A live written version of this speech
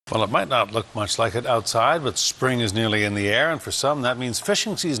Well, it might not look much like it outside, but spring is nearly in the air, and for some that means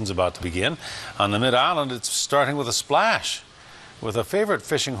fishing season's about to begin. On the Mid-Island, it's starting with a splash, with a favorite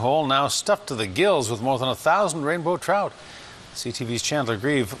fishing hole now stuffed to the gills with more than 1,000 rainbow trout. CTV's Chandler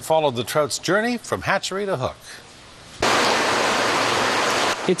Grieve followed the trout's journey from hatchery to hook.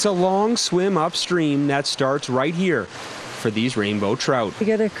 It's a long swim upstream that starts right here for these rainbow trout. We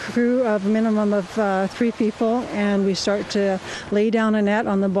get a crew of a minimum of 3 people, and we start to lay down a net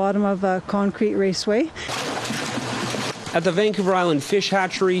on the bottom of a concrete raceway. At the Vancouver Island Fish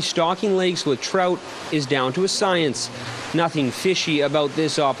Hatchery, stocking lakes with trout is down to a science. Nothing fishy about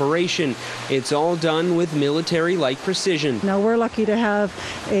this operation. It's all done with military-like precision. Now, we're lucky to have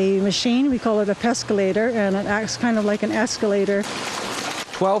a machine, we call it a pescalator, and it acts kind of like an escalator.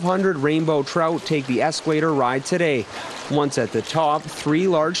 1,200 rainbow trout take the escalator ride today. Once at the top, 3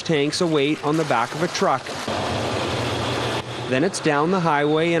 large tanks await on the back of a truck. Then it's down the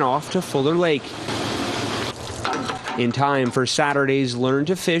highway and off to Fuller Lake, in time for Saturday's Learn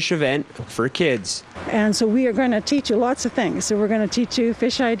to Fish event for kids. And so we are going to teach you lots of things. So we're going to teach you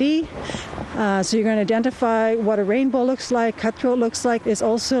fish ID. So you're going to identify what a rainbow looks like, cutthroat looks like. It's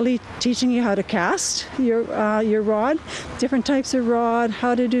also teaching you how to cast your rod, different types of rod,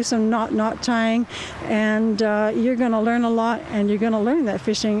 how to do some knot tying. And you're going to learn a lot, and you're going to learn that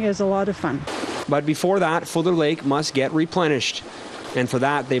fishing is a lot of fun. But before that, Fuller Lake must get replenished. And for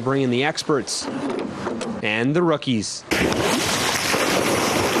that, they bring in the experts and the rookies.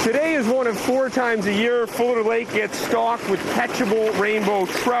 Today is one of 4 times a year Fuller Lake gets stocked with catchable rainbow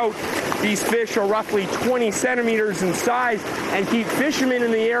trout. These fish are roughly 20 centimeters in size and keep fishermen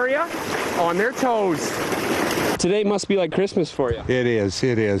in the area on their toes. Today must be like Christmas for you. It is,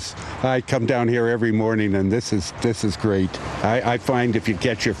 it is. I come down here every morning, and this is great. I find if you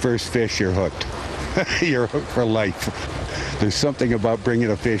catch your first fish, you're hooked. You're hooked for life. There's something about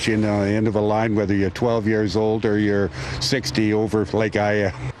bringing a fish in on the end of a line, whether you're 12 years old or you're 60 over like I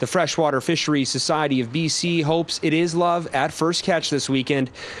am. The Freshwater Fisheries Society of BC hopes it is love at first catch this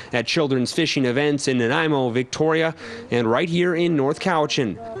weekend at children's fishing events in Nanaimo, Victoria, and right here in North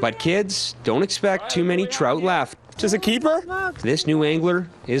Cowichan. But kids, don't expect too many trout left. Just a keeper? This new angler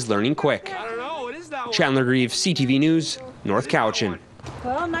is learning quick. I don't know. What is that one? Chandler Grieve, CTV News, North Cowichan.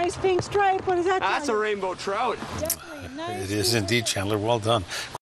 Well, nice pink stripe. What is that? That's a rainbow trout. It is indeed, Chandler. Well done.